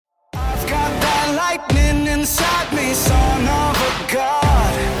that lightning inside me, son of a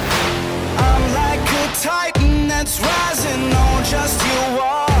god. I'm like a titan that's rising, oh, just you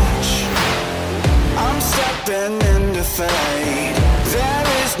watch. I'm stepping into fate,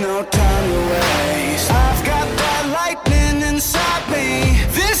 there is no time to waste. I've got that lightning inside me,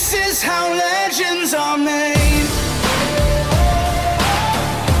 this is how legends are made.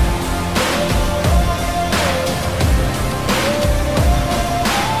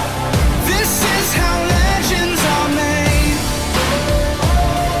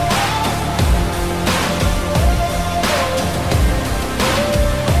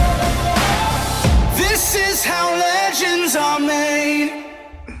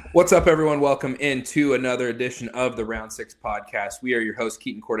 What's up, everyone? Welcome into another edition of the Round 6 podcast. We are your hosts,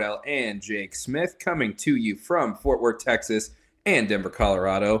 Keaton Cordell and Jake Smith, coming to you from Fort Worth, Texas and Denver,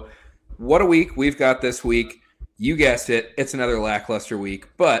 Colorado. What a week we've got this week. You guessed it. It's another lackluster week,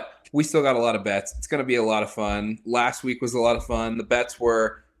 but we still got a lot of bets. It's going to be a lot of fun. Last week was a lot of fun. The bets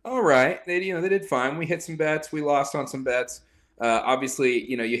were all right. They did fine. We hit some bets. We lost on some bets. Obviously,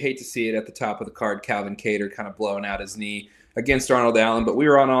 you hate to see it at the top of the card. Calvin Kattar kind of blowing out his knee against Arnold Allen, but we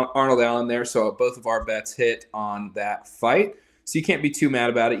were on Arnold Allen there, so both of our bets hit on that fight. So you can't be too mad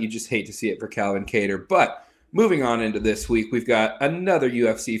about it. You just hate to see it for Calvin Kattar. But moving on into this week, we've got another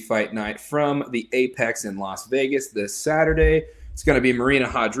UFC fight night from the Apex in Las Vegas this Saturday. It's going to be Marina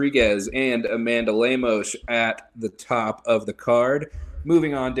Rodriguez and Amanda Lemos at the top of the card.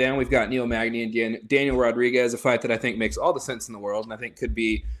 Moving on down, we've got Neil Magny and Daniel Rodriguez, a fight that I think makes all the sense in the world, and I think could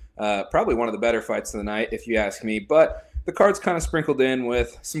be probably one of the better fights of the night, if you ask me. But the card's kind of sprinkled in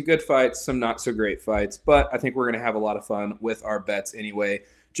with some good fights, some not so great fights, but I think we're going to have a lot of fun with our bets anyway.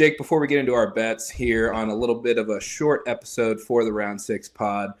 Jake, before we get into our bets here on a little bit of a short episode for the Round 6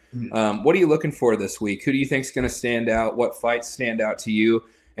 pod, what are you looking for this week? Who do you think is going to stand out? What fights stand out to you?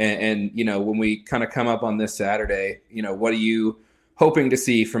 And when we kind of come up on this Saturday, what are you hoping to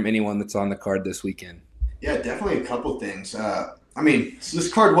see from anyone that's on the card this weekend? Yeah, definitely a couple things. So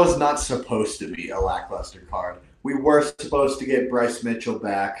this card was not supposed to be a lackluster card. We were supposed to get Bryce Mitchell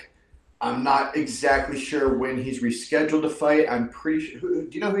back. I'm not exactly sure when he's rescheduled to fight. I'm pretty sure. Do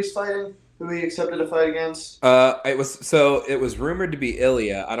you know who he's fighting? Who he accepted a fight against? It was rumored to be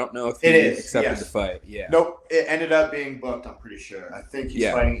Ilya. I don't know if he accepted the fight. Yeah. Nope. It ended up being booked, I'm pretty sure. I think he's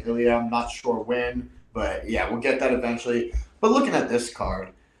fighting Ilya. I'm not sure when, but yeah, we'll get that eventually. But looking at this card,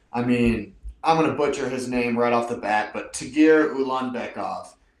 I'm going to butcher his name right off the bat, but Tagir Ulanbekov.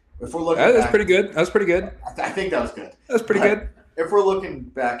 If we're looking that was pretty good. I think that was good. That was pretty good. If we're looking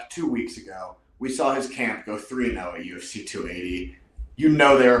back 2 weeks ago, we saw his camp go 3-0 at UFC 280. They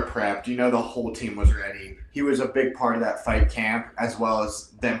were prepped. The whole team was ready. He was a big part of that fight camp, as well as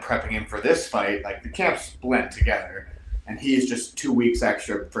them prepping him for this fight. Like, the camps blend together, and he's just 2 weeks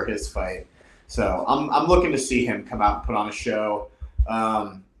extra for his fight. So I'm looking to see him come out and put on a show.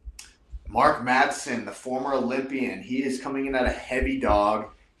 Mark Madsen, the former Olympian, he is coming in at a heavy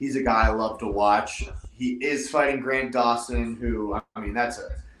dog. He's a guy I love to watch. He is fighting Grant Dawson, who, that's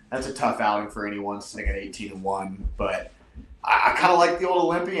a tough outing for anyone sitting at 18-1. But I kind of like the old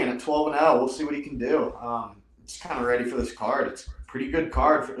Olympian at 12-0. We'll see what he can do. Just kind of ready for this card. It's a pretty good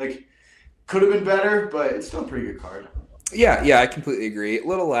card. Could have been better, but it's still a pretty good card. Yeah, I completely agree. A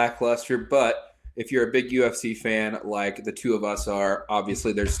little lackluster, but if you're a big UFC fan like the two of us are,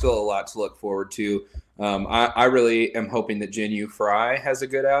 obviously there's still a lot to look forward to. I really am hoping that Jinyu Fry has a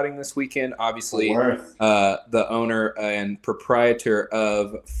good outing this weekend. Obviously, the owner and proprietor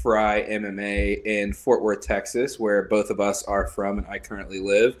of Fry MMA in Fort Worth, Texas, where both of us are from and I currently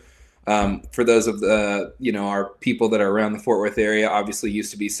live. For those of our people that are around the Fort Worth area, obviously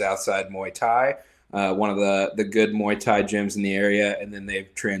used to be Southside Muay Thai, one of the good Muay Thai gyms in the area, and then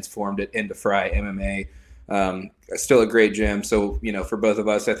they've transformed it into Fry MMA. Still a great gym. So, for both of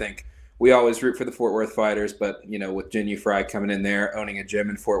us, I think we always root for the Fort Worth fighters, but, with Jinyu Fry coming in there, owning a gym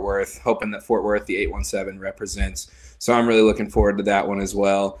in Fort Worth, hoping that Fort Worth, the 817, represents. So I'm really looking forward to that one as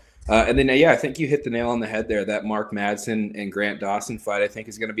well. And then, I think you hit the nail on the head there. That Mark Madsen and Grant Dawson fight, I think,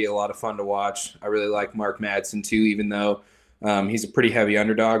 is going to be a lot of fun to watch. I really like Mark Madsen, too, even though he's a pretty heavy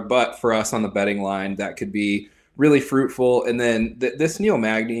underdog. But for us on the betting line, that could be really fruitful. And then this Neil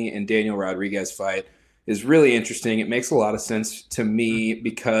Magny and Daniel Rodriguez fight is really interesting. It makes a lot of sense to me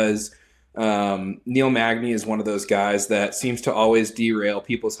because Neil Magny is one of those guys that seems to always derail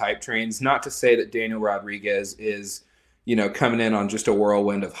people's hype trains. Not to say that Daniel Rodriguez is, coming in on just a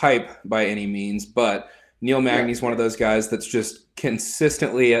whirlwind of hype by any means, but Neil Magny's one of those guys that's just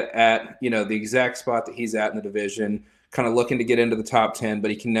consistently at the exact spot that he's at in the division, kind of looking to get into the top 10,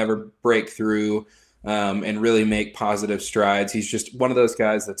 but he can never break through. and really make positive strides. He's just one of those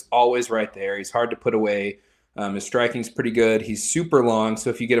guys that's always right there. He's hard to put away. His striking's pretty good. He's super long, so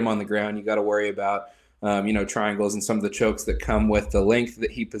if you get him on the ground, you got to worry about triangles and some of the chokes that come with the length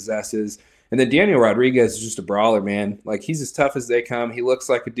that he possesses. And then Daniel Rodriguez is just a brawler, man. Like, he's as tough as they come. He looks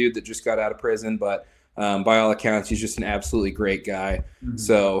like a dude that just got out of prison, but by all accounts, he's just an absolutely great guy. Mm-hmm.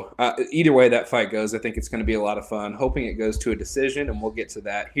 So either way that fight goes, I think it's going to be a lot of fun. Hoping it goes to a decision, and we'll get to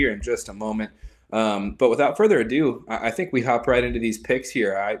that here in just a moment. But without further ado, I think we hop right into these picks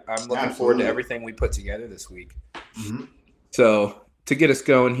here. I'm looking forward to everything we put together this week. Mm-hmm. So to get us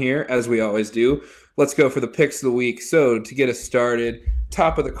going here, as we always do, let's go for the picks of the week. So to get us started,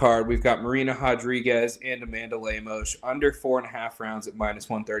 top of the card, we've got Marina Rodriguez and Amanda Lemos under 4.5 rounds at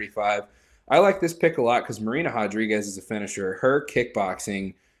 -135. I like this pick a lot because Marina Rodriguez is a finisher. Her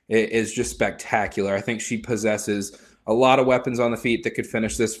kickboxing is just spectacular. I think she possesses a lot of weapons on the feet that could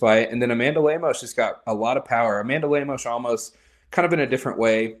finish this fight. And then Amanda Lemos just got a lot of power. Amanda Lemos almost kind of in a different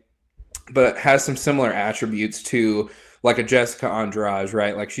way, but has some similar attributes to like a Jessica Andrade,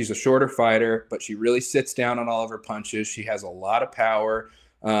 right? Like, she's a shorter fighter, but she really sits down on all of her punches. She has a lot of power,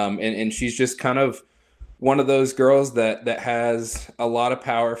 and she's just kind of one of those girls that has a lot of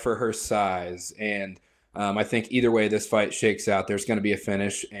power for her size. And I think either way this fight shakes out, there's going to be a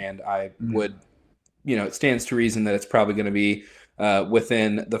finish, and I would, it stands to reason that it's probably going to be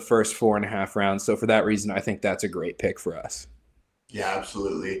within the first 4.5 rounds. So for that reason, I think that's a great pick for us. Yeah,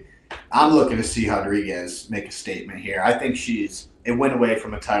 absolutely. I'm looking to see Rodriguez make a statement here. I think it went away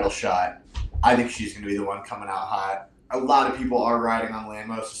from a title shot. I think she's going to be the one coming out hot. A lot of people are riding on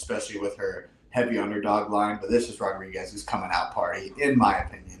Lemos, especially with her heavy underdog line, but this is Rodriguez's coming out party, in my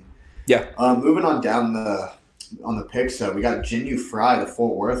opinion. Yeah. Moving on down on the pick set, we got Jinyu Fry, the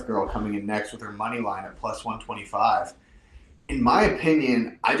Fort Worth girl, coming in next with her money line at +125. In my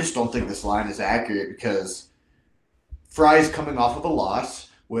opinion, I just don't think this line is accurate because Fry's coming off of a loss,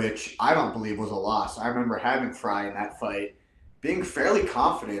 which I don't believe was a loss. I remember having Fry in that fight, being fairly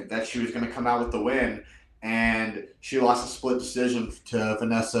confident that she was going to come out with the win, and she lost a split decision to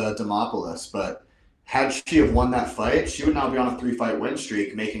Vanessa Demopoulos. But had she have won that fight, she would now be on a 3-fight win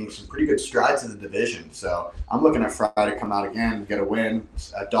streak, making some pretty good strides in the division. So I'm looking at Fry to come out again and get a win.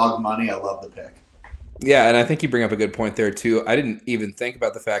 Dog money, I love the pick. Yeah, and I think you bring up a good point there, too. I didn't even think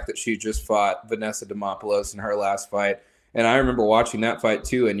about the fact that she just fought Vanessa Demopoulos in her last fight. And I remember watching that fight,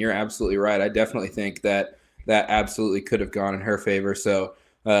 too, and you're absolutely right. I definitely think that absolutely could have gone in her favor. So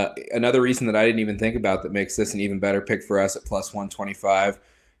another reason that I didn't even think about that makes this an even better pick for us at +125.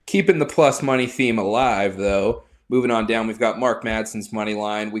 Keeping the plus money theme alive, though, moving on down, we've got Mark Madsen's money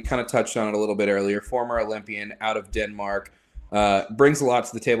line. We kind of touched on it a little bit earlier. Former Olympian out of Denmark. Brings a lot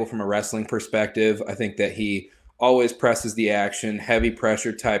to the table from a wrestling perspective. I think that he always presses the action, heavy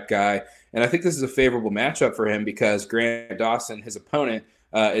pressure type guy. And I think this is a favorable matchup for him because Grant Dawson, his opponent,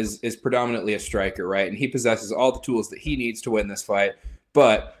 is predominantly a striker, right? And he possesses all the tools that he needs to win this fight.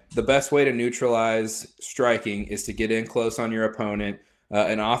 But the best way to neutralize striking is to get in close on your opponent.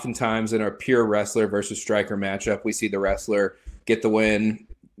 And oftentimes in a pure wrestler versus striker matchup, we see the wrestler get the win,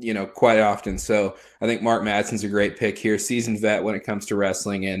 quite often. So I think Mark Madsen's a great pick here. Seasoned vet when it comes to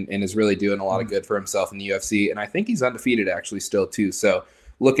wrestling and is really doing a lot of good for himself in the UFC. And I think he's undefeated actually still too. So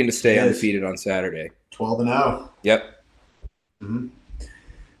looking to stay undefeated on Saturday. 12-0. Yep. Mm-hmm.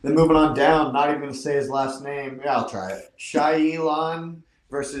 Then moving on down, not even going to say his last name. Yeah, I'll try it. Shai Elon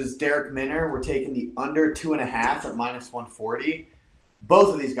versus Derek Minner. We're taking the under 2.5 at -140.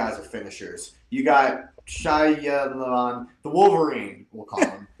 Both of these guys are finishers. You got Shai Elon, the Wolverine, we'll call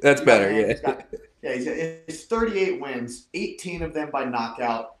him. That's better, yeah. He's 38 wins, 18 of them by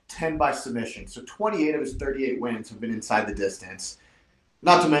knockout, 10 by submission. So 28 of his 38 wins have been inside the distance.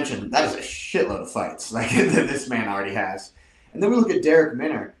 Not to mention, that is a shitload of fights like this man already has. And then we look at Derek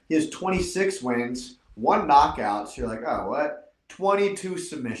Minner. He has 26 wins, 1 knockout. So you're like, oh, what? 22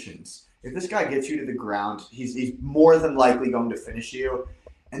 submissions. If this guy gets you to the ground, he's more than likely going to finish you.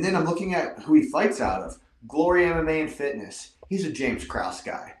 And then I'm looking at who he fights out of. Glory MMA and Fitness. He's a James Krause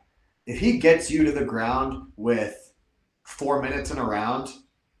guy. If he gets you to the ground with 4 minutes in a round,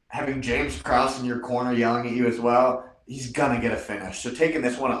 having James Krause in your corner yelling at you as well, he's going to get a finish. So taking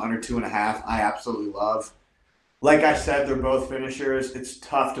this one at under 2.5, I absolutely love. Like I said, they're both finishers. It's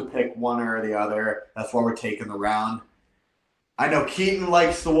tough to pick one or the other. That's why we're taking the round. I know Keaton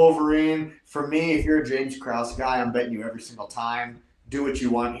likes the Wolverine. For me, if you're a James Krause guy, I'm betting you every single time. Do what you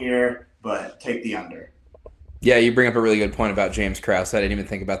want here, but take the under. Yeah, you bring up a really good point about James Krause. I didn't even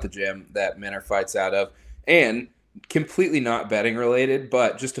think about the gym that Minner fights out of. And completely not betting related,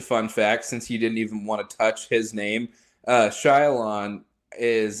 but just a fun fact, since you didn't even want to touch his name, Shai Elon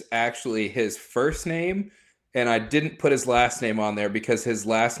is actually his first name, and I didn't put his last name on there because his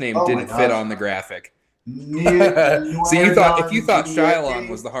last name didn't fit on the graphic. So you thought if you thought Shylon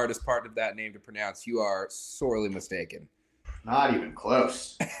was the hardest part of that name to pronounce, you are sorely mistaken. Not even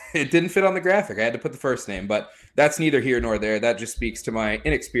close. It didn't fit on the graphic. I had to put the first name, but that's neither here nor there. That just speaks to my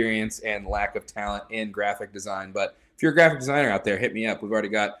inexperience and lack of talent in graphic design. But if you're a graphic designer out there, hit me up. We've already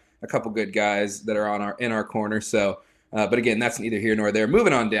got a couple good guys that are in our corner. So, but again, that's neither here nor there.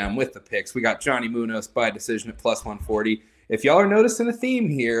 Moving on down with the picks, we got Johnny Munoz by decision at plus 140. If y'all are noticing a theme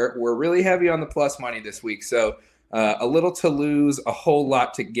here, we're really heavy on the plus money this week. So a little to lose, a whole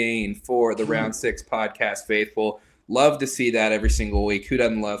lot to gain for the Round 6 podcast faithful. Love to see that every single week. Who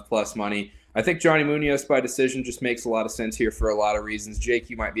doesn't love plus money? I think Johnny Munoz by decision just makes a lot of sense here for a lot of reasons. Jake,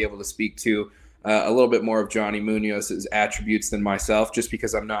 you might be able to speak to a little bit more of Johnny Munoz's attributes than myself, just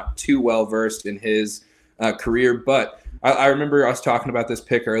because I'm not too well versed in his career. But I remember us talking about this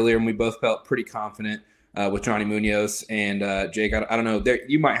pick earlier, and we both felt pretty confident with Johnny Munoz. And Jake, I don't know,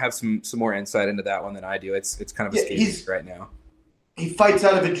 you might have some more insight into that one than I do. It's kind of escaping right now. He fights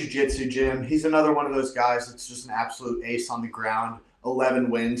out of a jiu-jitsu gym. He's another one of those guys that's just an absolute ace on the ground.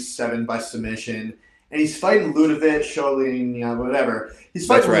 11 wins, 7 by submission. And he's fighting Ludovic, Sholin, whatever. He's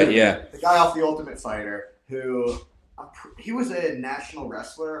fighting Ludovic, the guy off The Ultimate Fighter, who he was a national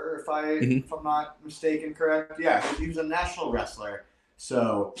wrestler, if I'm not mistaken, correct? Yeah, he was a national wrestler.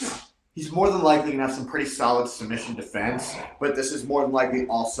 So he's more than likely going to have some pretty solid submission defense, but this is more than likely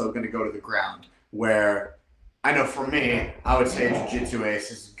also going to go to the ground, where I know for me, I would say Jiu-Jitsu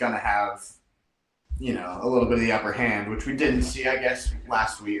Ace is going to have, a little bit of the upper hand, which we didn't see, I guess,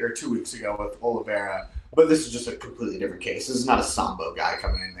 last week or 2 weeks ago with Oliveira. But this is just a completely different case. This is not a Sambo guy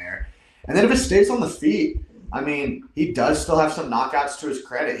coming in there. And then if it stays on the feet, I mean, he does still have some knockouts to his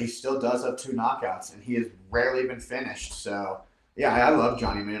credit. He still does have 2 knockouts, and he has rarely been finished. So, yeah, I love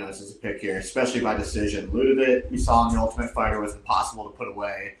Johnny Munoz as a pick here, especially by decision. Ludovic, we saw in The Ultimate Fighter, was impossible to put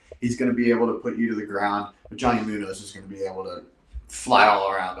away. He's going to be able to put you to the ground, but Johnny Munoz is going to be able to fly all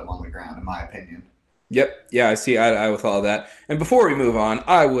around him on the ground, in my opinion. Yep. Yeah, I see eye to eye with all of that. And before we move on,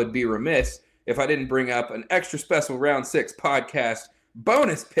 I would be remiss if I didn't bring up an extra special Round 6 podcast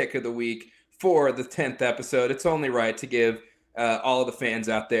bonus pick of the week for the 10th episode. It's only right to give all of the fans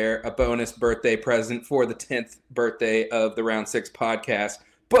out there a bonus birthday present for the 10th birthday of the Round 6 podcast.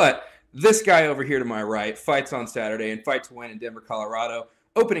 But this guy over here to my right fights on Saturday and Fight to Win in Denver, Colorado,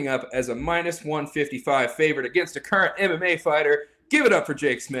 opening up as a minus 155 favorite against a current MMA fighter. Give it up for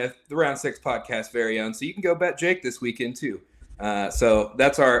Jake Smith, the Round 6 podcast very own. So you can go bet Jake this weekend too. So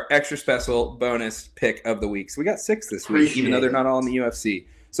that's our extra special bonus pick of the week. So we got 6 this week, even though they're not all in the UFC.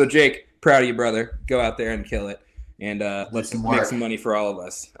 So Jake, proud of you, brother. Go out there and kill it. And let's make some money for all of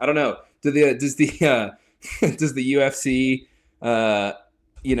us. I don't know. Does the UFC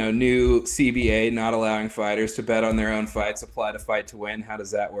new CBA not allowing fighters to bet on their own fights apply to Fight to Win? How does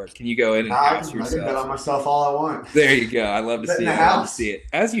that work? Can you go in and ask yourself? I can bet on myself all I want. There you go. I love to see it. I love to see it.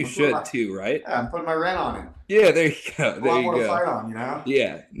 As you should too, right? Yeah, I'm putting my rent on it. Yeah, there you go. There you go. Fight on,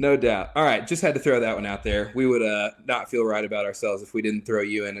 Yeah, no doubt. All right, just had to throw that one out there. We would not feel right about ourselves if we didn't throw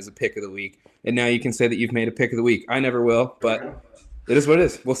you in as a pick of the week. And now you can say that you've made a pick of the week. I never will, but it is what it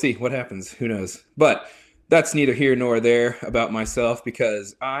is. We'll see what happens. Who knows? But that's neither here nor there about myself,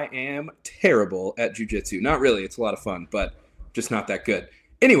 because I am terrible at jiu-jitsu. Not really. It's a lot of fun, but just not that good.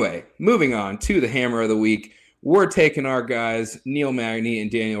 Anyway, moving on to the hammer of the week. We're taking our guys, Neil Magny and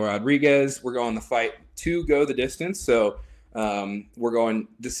Daniel Rodriguez. We're going the fight to go the distance. So we're going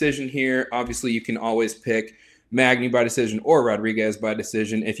decision here. Obviously, you can always pick Magny by decision or Rodriguez by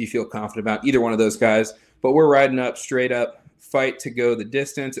decision if you feel confident about either one of those guys. But we're riding up straight up fight to go the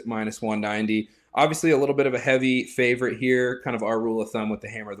distance at minus 190. Obviously, a little bit of a heavy favorite here. Kind of our rule of thumb with the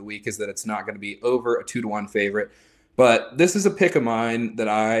hammer of the week is that it's not going to be over a 2-1 favorite. But this is a pick of mine that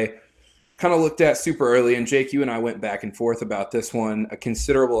I kind of looked at super early. And Jake, you and I went back and forth about this one a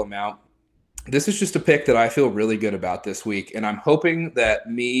considerable amount. This is just a pick that I feel really good about this week. And I'm hoping that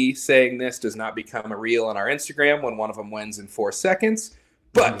me saying this does not become a reel on our Instagram when one of them wins in 4 seconds.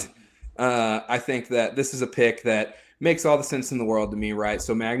 But I think that this is a pick that makes all the sense in the world to me, right?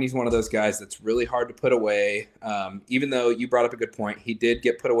 So Magny's one of those guys that's really hard to put away. Even though you brought up a good point, he did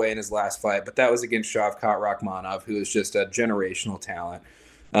get put away in his last fight, but that was against Shavkat Rakhmonov, who is just a generational talent.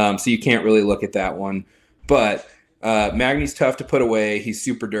 So you can't really look at that one. But Magny's tough to put away. He's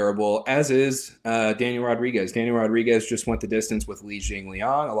super durable, as is Daniel Rodriguez. Daniel Rodriguez just went the distance with Li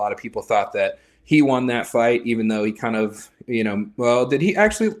Jingliang. A lot of people thought that he won that fight, even though he kind of, did he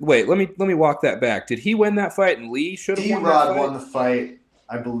actually? Wait, let me walk that back. Did he win that fight and Lee should have won that fight? D-Rod won the fight.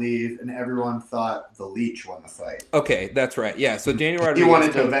 I believe, and everyone thought the Leech won the fight. Okay, that's right. Yeah, so Daniel He Rodriguez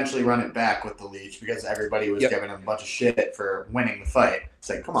wanted to eventually run it back with the Leech because everybody was Yep. giving him a bunch of shit for winning the fight. It's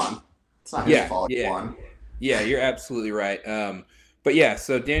like, come on. It's not his fault he won. Yeah, you're absolutely right. But yeah,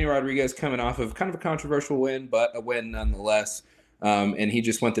 so Daniel Rodriguez coming off of kind of a controversial win, but a win nonetheless. And he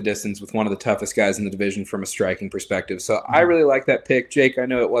just went the distance with one of the toughest guys in the division from a striking perspective. So I really like that pick. Jake, I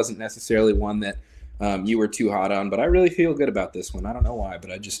know it wasn't necessarily one that you were too hot on, but I really feel good about this one. I don't know why,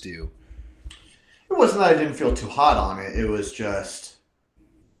 but I just do. It wasn't that I didn't feel too hot on it. It was just,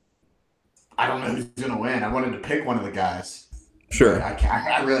 I don't know who's going to win. I wanted to pick one of the guys. Sure.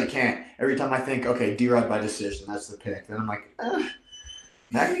 I really can't. Every time I think, okay, D-Rod by decision, that's the pick. Then I'm like,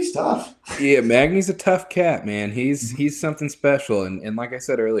 Magny's tough. Yeah, Magny's a tough cat, man. He's something special. And like I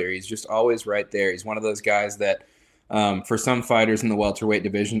said earlier, he's just always right there. He's one of those guys that, for some fighters in the welterweight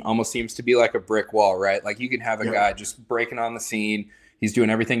division, almost seems to be like a brick wall, right? Like you can have a guy just breaking on the scene. He's doing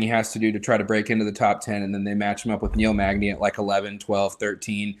everything he has to do to try to break into the top 10, and then they match him up with Neil Magny at like 11, 12,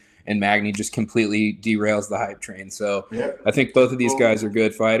 13, and Magny just completely derails the hype train. So I think both of these guys are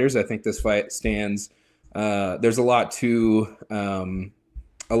good fighters. I think this fight stands there's a lot to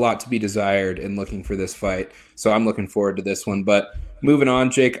be desired in looking for this fight. So I'm looking forward to this one. But moving on,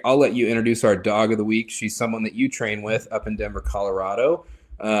 Jake, I'll let you introduce our dog of the week. She's someone that you train with up in Denver, Colorado.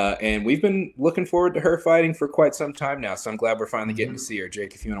 And we've been looking forward to her fighting for quite some time now. So I'm glad we're finally getting to see her.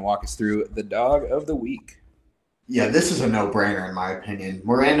 Jake, if you want to walk us through the dog of the week. Yeah, this is a no-brainer in my opinion.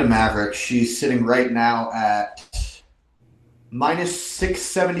 Miranda Maverick, she's sitting right now at minus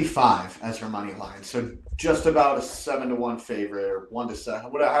 675 as her money line. So just about a 7-1 favorite, or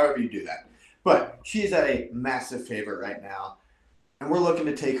 1-7, whatever, however you do that. But she's at a massive favorite right now. And we're looking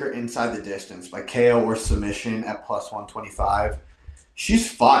to take her inside the distance by KO or submission at plus 125.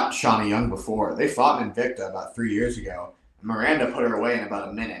 She's fought Shauna Young before. They fought in Invicta about 3 years ago. And Miranda put her away in about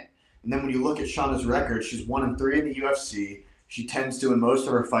a minute. And then when you look at Shauna's record, she's 1-3 in the UFC. She tends to, in most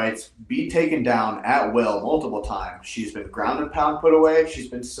of her fights, be taken down at will multiple times. She's been ground and pound put away. She's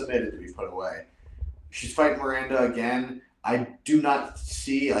been submitted to be put away. She's fighting Miranda again. I do not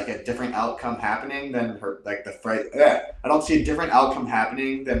see like a different outcome happening than her, like the fight. I don't see a different outcome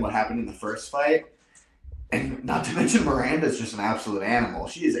happening than what happened in the first fight. And not to mention Miranda's just an absolute animal.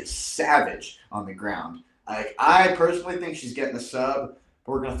 She is a savage on the ground. Like I personally think she's getting the sub.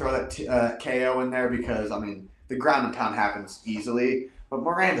 But we're going to throw that KO in there because, I mean, the ground and pound happens easily. But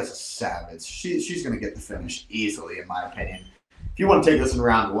Miranda's a savage. She's going to get the finish easily, in my opinion. If you want to take this in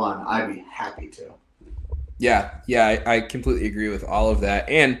round one, I'd be happy to. Yeah, I completely agree with all of that.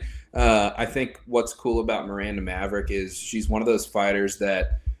 And I think what's cool about Miranda Maverick is she's one of those fighters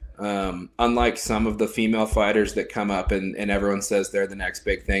that, unlike some of the female fighters that come up and everyone says they're the next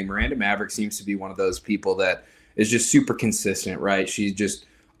big thing, Miranda Maverick seems to be one of those people that is just super consistent, right? She just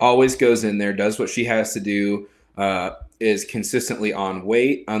always goes in there, does what she has to do, is consistently on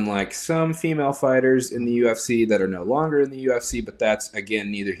weight, unlike some female fighters in the UFC that are no longer in the UFC, but that's, again,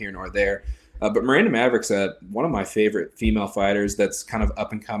 neither here nor there. But Miranda Maverick's one of my favorite female fighters that's kind of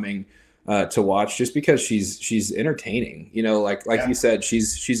up and coming to watch just because she's entertaining. You know, like you said,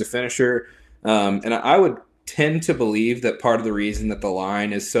 she's a finisher. And I would tend to believe that part of the reason that the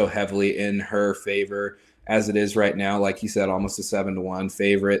line is so heavily in her favor as it is right now, like you said, almost a 7-1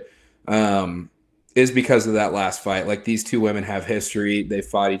 favorite, is because of that last fight. Like these two women have history. They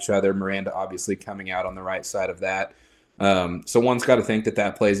fought each other. Miranda obviously coming out on the right side of that. So one's got to think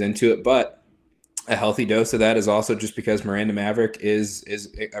that plays into it. But a healthy dose of that is also just because Miranda Maverick is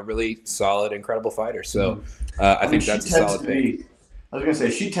a really solid, incredible fighter. So I think that's a solid pick. I was going to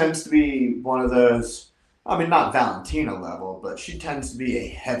say, she tends to be one of those, I mean, not Valentina level, but she tends to be a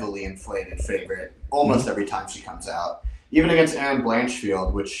heavily inflated favorite almost every time she comes out. Even against Erin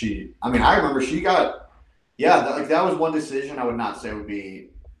Blanchfield, which I remember she got, that was one decision I would not say would be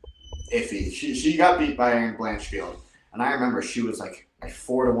iffy. She got beat by Erin Blanchfield, and I remember she was like a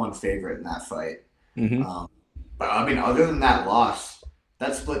 4-1 favorite in that fight. But I mean, other than that loss,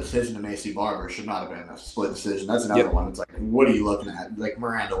 that split decision to Macy Barber should not have been a split decision. That's another one. It's like, what are you looking at? Like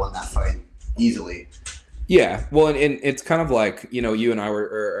Miranda won that fight easily. Yeah, well, and it's kind of like, you and I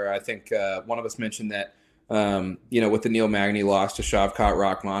were, or I think one of us mentioned that, with the Neil Magny loss to Shavkat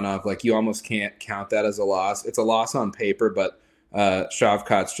Rakhmonov, like you almost can't count that as a loss. It's a loss on paper, but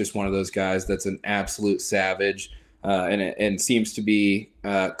Shavkat's just one of those guys that's an absolute savage, and seems to be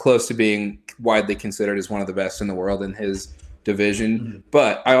close to being widely considered as one of the best in the world in his division.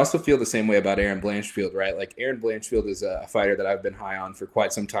 But I also feel the same way about Erin Blanchfield, right? Like Erin Blanchfield is a fighter that I've been high on for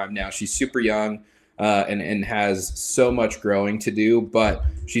quite some time now. She's super young. and has so much growing to do, but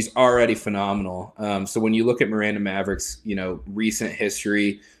she's already phenomenal. So when you look at Miranda Maverick's, recent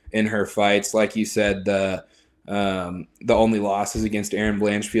history in her fights, like you said, the only loss is against Erin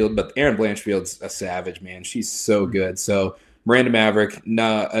Blanchfield, but Erin Blanchfield's a savage, man. She's so good. So Miranda Maverick,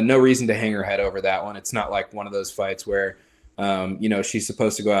 no reason to hang her head over that one. It's not like one of those fights where she's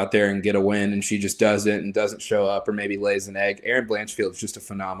supposed to go out there and get a win and she just doesn't show up or maybe lays an egg. Erin Blanchfield's just a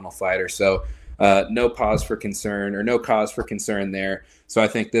phenomenal fighter. So no cause for concern there. So I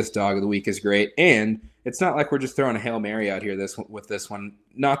think this dog of the week is great. And it's not like we're just throwing a Hail Mary out here with this one.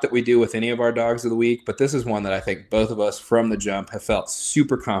 Not that we do with any of our dogs of the week, but this is one that I think both of us from the jump have felt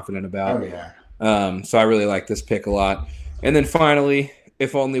super confident about. Oh, yeah. So I really like this pick a lot. And then finally,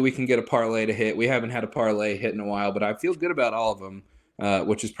 if only we can get a parlay to hit. We haven't had a parlay hit in a while, but I feel good about all of them,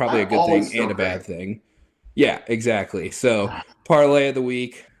 which is probably a good thing and a bad thing. Yeah, exactly. So parlay of the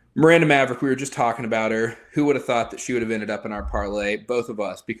week. Miranda Maverick, we were just talking about her. Who would have thought that she would have ended up in our parlay? Both of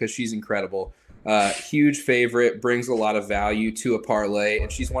us, because she's incredible. Huge favorite, brings a lot of value to a parlay,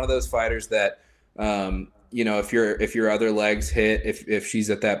 and she's one of those fighters that, if your other legs hit, if she's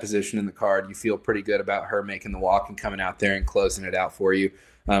at that position in the card, you feel pretty good about her making the walk and coming out there and closing it out for you.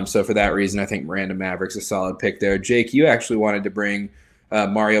 So for that reason, I think Miranda Maverick's a solid pick there. Jake, you actually wanted to bring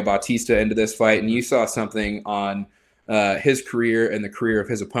Mario Bautista into this fight, and you saw something on his career and the career of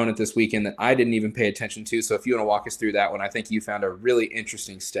his opponent this weekend that I didn't even pay attention to. So if you want to walk us through that one, I think you found a really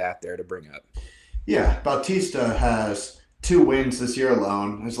interesting stat there to bring up. Yeah, Bautista has 2 wins this year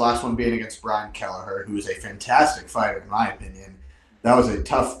alone. His last one being against Brian Kelleher, who is a fantastic fighter in my opinion. That was a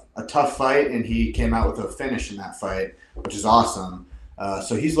tough fight, and he came out with a finish in that fight, which is awesome.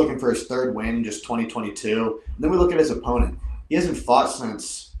 So he's looking for his 3rd win in just 2022. And then we look at his opponent. He hasn't fought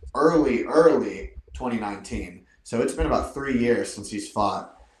since early 2019. So it's been about 3 years since he's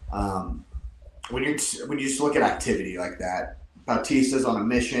fought. When you just look at activity like that, Bautista's on a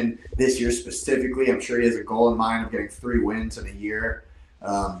mission this year specifically. I'm sure he has a goal in mind of getting 3 wins in a year.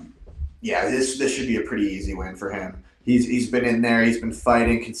 This should be a pretty easy win for him. He's been in there. He's been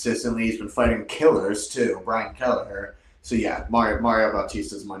fighting consistently. He's been fighting killers too, Brian Kelleher. So yeah, Mario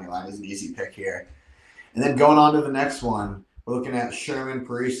Bautista's money line is an easy pick here. And then going on to the next one, we're looking at Sherman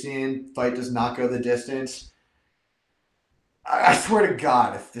Parisian. Fight does not go the distance. I swear to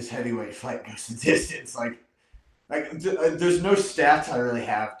God, if this heavyweight fight goes the distance, there's no stats I really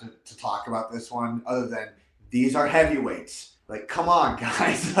have to talk about this one other than these are heavyweights. Come on,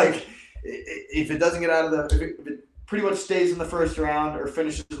 guys. If it doesn't get out of if it pretty much stays in the first round or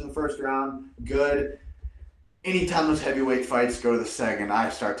finishes in the first round, good. Anytime those heavyweight fights go to the second,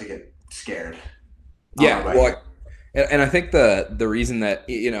 I start to get scared. And I think the reason that,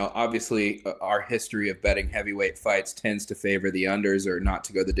 obviously our history of betting heavyweight fights tends to favor the unders or not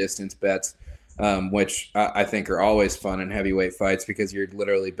to go the distance bets, which I think are always fun in heavyweight fights because you're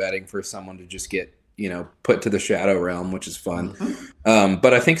literally betting for someone to just get, put to the shadow realm, which is fun.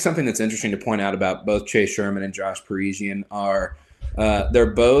 But I think something that's interesting to point out about both Chase Sherman and Josh Parisian are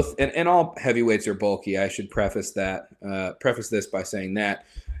they're both, and all heavyweights are bulky. I should preface this by saying that.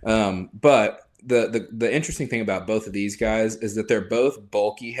 But the interesting thing about both of these guys is that they're both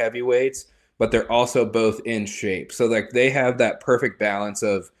bulky heavyweights, but they're also both in shape. So they have that perfect balance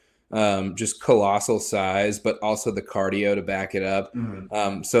of just colossal size, but also the cardio to back it up.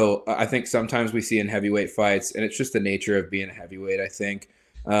 Mm-hmm. So I think sometimes we see in heavyweight fights, and it's just the nature of being a heavyweight, I think,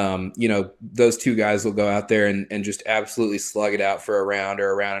 those two guys will go out there and just absolutely slug it out for a round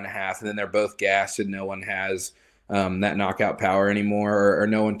or a round and a half, and then they're both gassed and no one has that knockout power anymore, or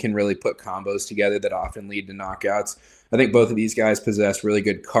no one can really put combos together that often lead to knockouts. I think both of these guys possess really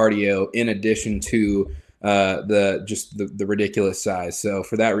good cardio in addition to the ridiculous size. So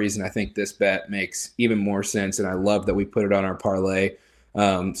for that reason, I think this bet makes even more sense, and I love that we put it on our parlay.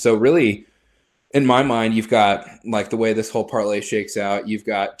 So really, in my mind, you've got, the way this whole parlay shakes out, you've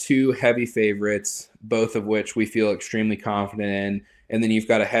got 2 heavy favorites, both of which we feel extremely confident in. And then you've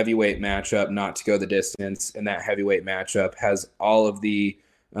got a heavyweight matchup not to go the distance, and that heavyweight matchup has all of the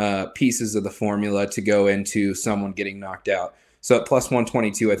pieces of the formula to go into someone getting knocked out. So at plus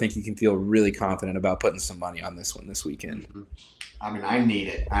 122, I think you can feel really confident about putting some money on this one this weekend. I mean, I need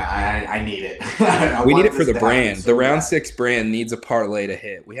it. I need it. We need it for the brand. The Round 6 brand needs a parlay to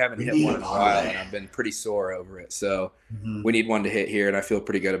hit. We haven't hit one in a while, and I've been pretty sore over it. So we need one to hit here, and I feel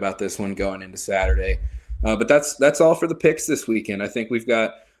pretty good about this one going into Saturday. But that's all for the picks this weekend. I think we've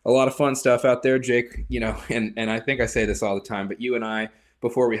got a lot of fun stuff out there, Jake. And I think I say this all the time, but you and I,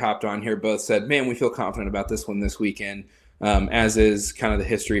 before we hopped on here, both said, man, we feel confident about this one this weekend, as is kind of the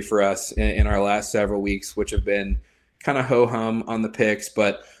history for us in our last several weeks, which have been kind of ho-hum on the picks.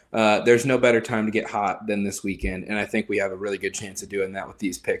 But there's no better time to get hot than this weekend. And I think we have a really good chance of doing that with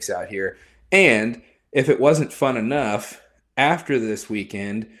these picks out here. And if it wasn't fun enough, after this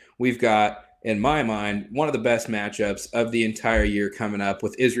weekend, we've got, in my mind, one of the best matchups of the entire year coming up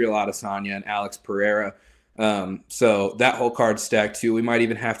with Israel Adesanya and Alex Pereira. So that whole card's stacked too. We might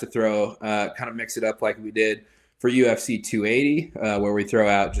even have to throw, kind of mix it up like we did for UFC 280, where we throw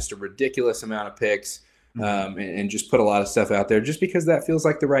out just a ridiculous amount of picks and just put a lot of stuff out there, just because that feels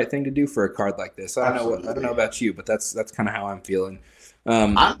like the right thing to do for a card like this. I don't know about you, but that's kind of how I'm feeling.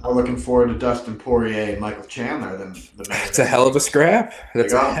 I'm more looking forward to Dustin Poirier and Michael Chandler than the main. It's a hell of a scrap.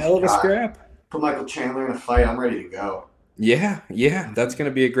 That's a hell of a scrap. Put Michael Chandler in a fight, I'm ready to go. Yeah, that's going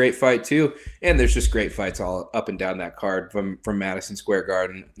to be a great fight too. And there's just great fights all up and down that card from Madison Square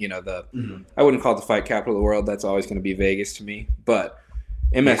Garden. You know, I wouldn't call it the fight capital of the world. That's always going to be Vegas to me. But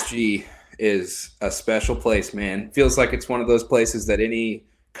MSG is a special place, man. Feels like it's one of those places that any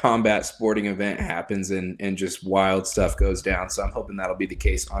combat sporting event happens and just wild stuff goes down. So I'm hoping that'll be the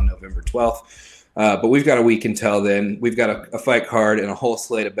case on November 12th. But we've got a week until then. We've got a fight card and a whole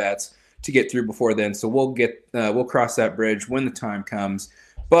slate of bets to get through before then. So we'll cross that bridge when the time comes.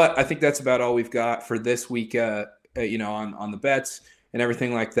 But I think that's about all we've got for this week, on the bets and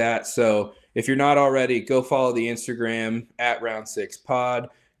everything like that. So if you're not already, go follow the Instagram at Round6Pod.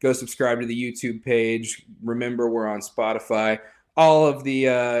 Go subscribe to the YouTube page. Remember, we're on Spotify. All of the,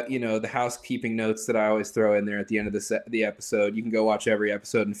 the housekeeping notes that I always throw in there at the end of the episode. You can go watch every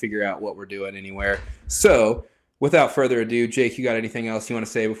episode and figure out what we're doing anywhere. So without further ado, Jake, you got anything else you want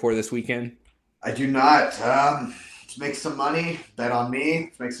to say before this weekend? I do not. Let's make some money. Bet on me.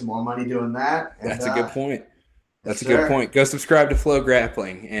 Let's make some more money doing that. And, that's a good point. That's a good point. Go subscribe to Flow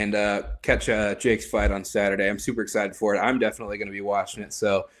Grappling and catch Jake's fight on Saturday. I'm super excited for it. I'm definitely going to be watching it.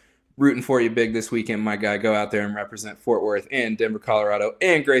 So rooting for you big this weekend, my guy. Go out there and represent Fort Worth and Denver, Colorado,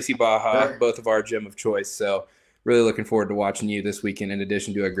 and Gracie Baja, both of our gym of choice. So really looking forward to watching you this weekend in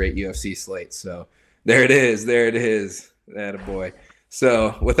addition to a great UFC slate. So there it is. Attaboy.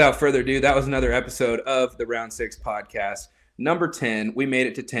 So without further ado, that was another episode of the Round 6 podcast. Number 10. We made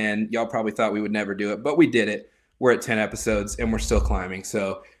it to 10. Y'all probably thought we would never do it, but we did it. We're at 10 episodes, and we're still climbing.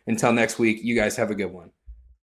 So until next week, you guys have a good one.